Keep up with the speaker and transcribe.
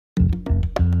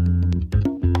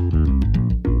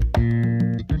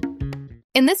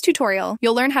In this tutorial,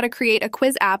 you'll learn how to create a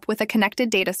quiz app with a connected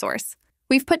data source.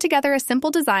 We've put together a simple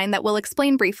design that we'll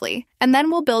explain briefly, and then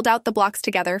we'll build out the blocks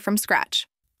together from scratch.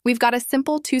 We've got a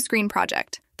simple two-screen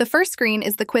project. The first screen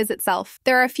is the quiz itself.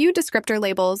 There are a few descriptor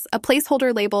labels, a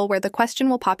placeholder label where the question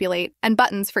will populate, and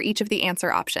buttons for each of the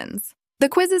answer options. The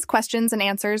quiz's questions and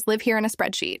answers live here in a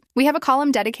spreadsheet. We have a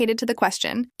column dedicated to the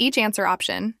question, each answer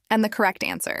option, and the correct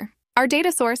answer. Our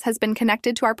data source has been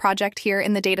connected to our project here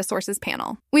in the Data Sources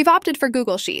panel. We've opted for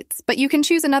Google Sheets, but you can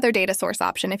choose another data source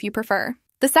option if you prefer.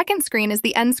 The second screen is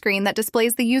the end screen that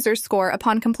displays the user's score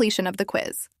upon completion of the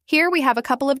quiz. Here we have a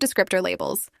couple of descriptor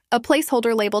labels, a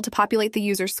placeholder label to populate the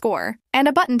user's score, and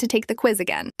a button to take the quiz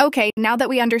again. Okay, now that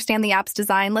we understand the app's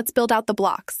design, let's build out the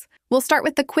blocks. We'll start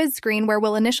with the quiz screen where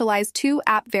we'll initialize two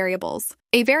app variables.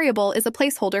 A variable is a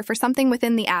placeholder for something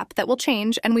within the app that will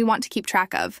change and we want to keep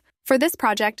track of. For this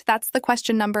project, that's the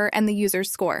question number and the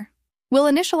user's score. We'll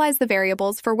initialize the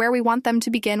variables for where we want them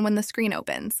to begin when the screen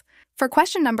opens. For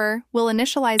question number, we'll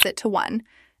initialize it to 1,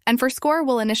 and for score,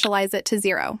 we'll initialize it to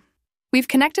 0. We've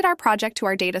connected our project to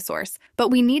our data source, but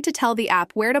we need to tell the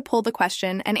app where to pull the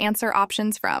question and answer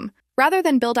options from. Rather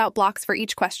than build out blocks for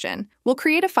each question, we'll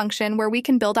create a function where we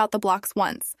can build out the blocks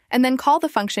once, and then call the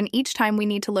function each time we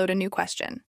need to load a new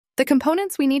question. The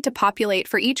components we need to populate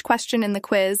for each question in the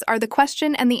quiz are the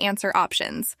question and the answer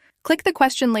options. Click the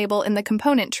question label in the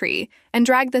component tree and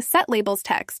drag the Set Labels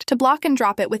text to block and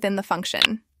drop it within the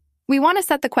function. We want to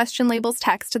set the question labels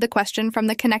text to the question from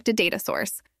the connected data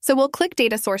source, so we'll click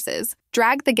Data Sources,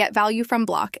 drag the Get Value From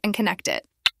block, and connect it.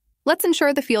 Let's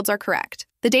ensure the fields are correct.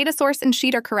 The data source and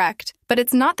sheet are correct, but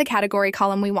it's not the category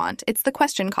column we want, it's the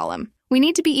question column. We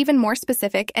need to be even more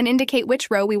specific and indicate which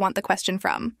row we want the question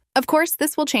from. Of course,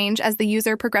 this will change as the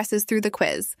user progresses through the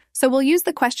quiz, so we'll use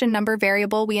the question number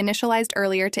variable we initialized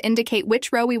earlier to indicate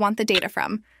which row we want the data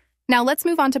from. Now let's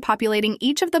move on to populating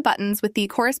each of the buttons with the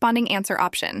corresponding answer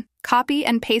option. Copy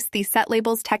and paste the Set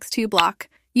Labels Text to block,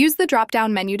 use the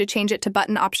drop-down menu to change it to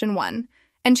button option 1,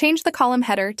 and change the column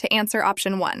header to answer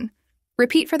option 1.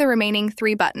 Repeat for the remaining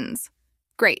 3 buttons.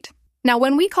 Great. Now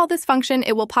when we call this function,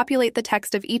 it will populate the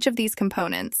text of each of these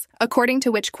components, according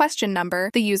to which question number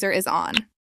the user is on.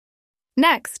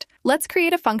 Next, let's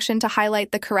create a function to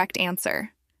highlight the correct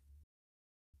answer.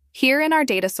 Here in our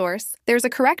data source, there's a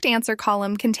correct answer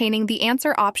column containing the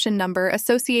answer option number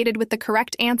associated with the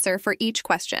correct answer for each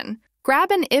question. Grab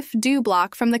an if-do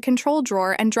block from the control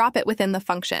drawer and drop it within the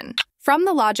function. From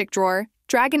the logic drawer,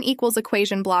 drag an equals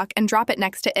equation block and drop it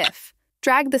next to if.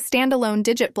 Drag the standalone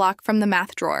digit block from the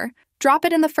math drawer, drop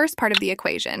it in the first part of the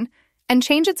equation, and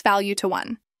change its value to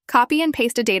 1. Copy and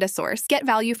paste a data source, get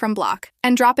value from block,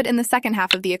 and drop it in the second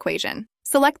half of the equation.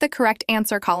 Select the correct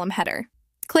answer column header.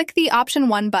 Click the option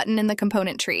 1 button in the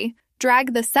component tree,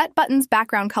 drag the set button's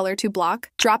background color to block,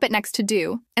 drop it next to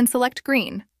do, and select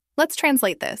green. Let's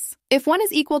translate this. If 1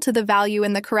 is equal to the value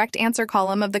in the correct answer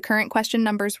column of the current question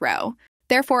numbers row,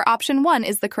 therefore option 1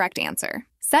 is the correct answer.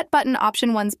 Set button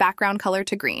option 1's background color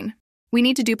to green. We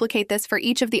need to duplicate this for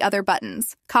each of the other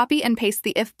buttons. Copy and paste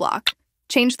the if block,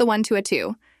 change the 1 to a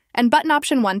 2, and button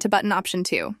option 1 to button option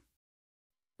 2.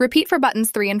 Repeat for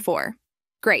buttons 3 and 4.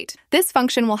 Great. This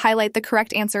function will highlight the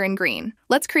correct answer in green.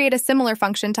 Let's create a similar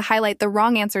function to highlight the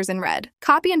wrong answers in red.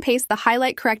 Copy and paste the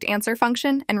highlight correct answer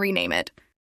function and rename it.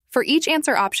 For each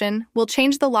answer option, we'll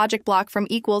change the logic block from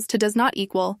equals to does not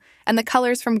equal and the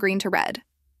colors from green to red.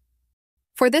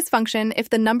 For this function, if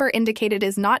the number indicated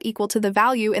is not equal to the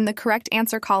value in the correct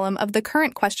answer column of the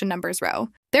current question numbers row,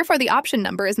 therefore the option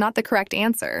number is not the correct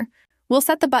answer, we'll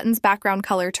set the button's background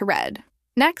color to red.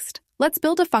 Next, let's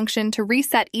build a function to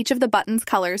reset each of the button's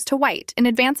colors to white in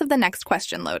advance of the next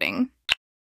question loading.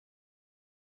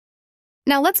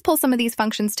 Now let's pull some of these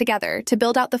functions together to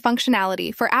build out the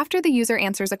functionality for after the user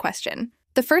answers a question.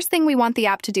 The first thing we want the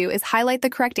app to do is highlight the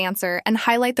correct answer and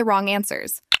highlight the wrong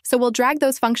answers. So we'll drag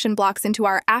those function blocks into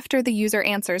our after the user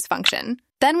answers function.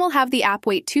 Then we'll have the app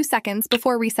wait 2 seconds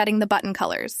before resetting the button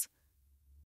colors.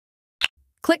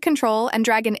 Click Control and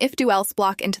drag an if-do-else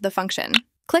block into the function.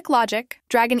 Click Logic,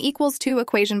 drag an equals to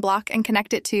equation block and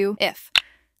connect it to if.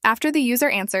 After the user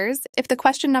answers, if the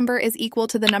question number is equal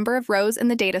to the number of rows in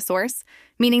the data source,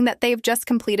 meaning that they've just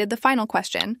completed the final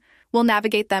question, we'll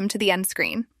navigate them to the end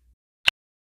screen.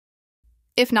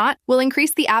 If not, we'll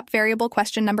increase the app variable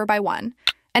question number by 1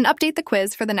 and update the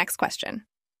quiz for the next question.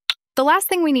 The last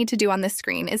thing we need to do on this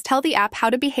screen is tell the app how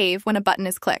to behave when a button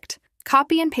is clicked.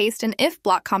 Copy and paste an if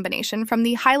block combination from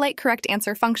the highlight correct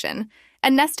answer function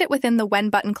and nest it within the when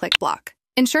button click block.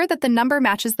 Ensure that the number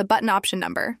matches the button option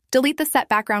number, delete the set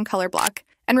background color block,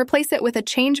 and replace it with a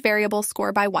change variable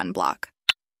score by 1 block.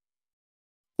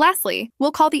 Lastly,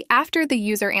 we'll call the after the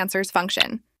user answers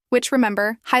function. which,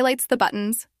 remember, highlights the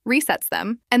buttons, resets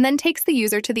them, and then takes the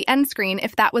user to the end screen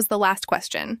if that was the last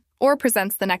question, or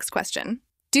presents the next question.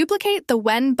 Duplicate the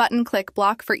When button click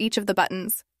block for each of the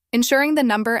buttons, ensuring the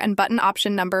number and button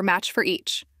option number match for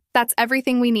each. That's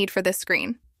everything we need for this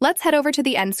screen. Let's head over to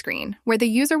the end screen, where the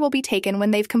user will be taken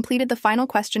when they've completed the final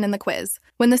question in the quiz.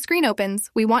 When the screen opens,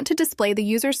 we want to display the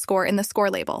user's score in the score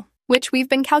label, which we've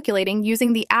been calculating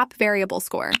using the app variable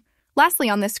score. Lastly,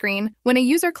 on this screen, when a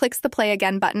user clicks the Play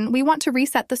Again button, we want to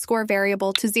reset the score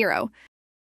variable to 0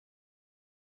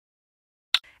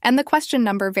 and the question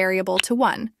number variable to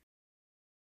 1,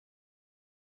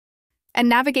 and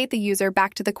navigate the user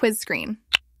back to the quiz screen.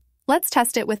 Let's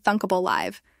test it with Thunkable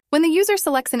Live. When the user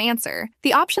selects an answer,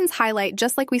 the options highlight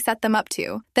just like we set them up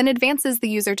to, then advances the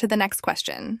user to the next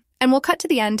question. And we'll cut to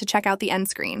the end to check out the end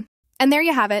screen. And there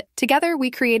you have it. Together,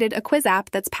 we created a quiz app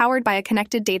that's powered by a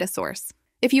connected data source.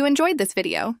 If you enjoyed this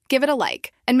video, give it a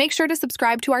like, and make sure to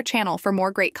subscribe to our channel for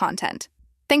more great content.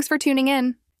 Thanks for tuning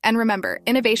in. And remember,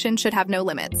 innovation should have no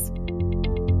limits.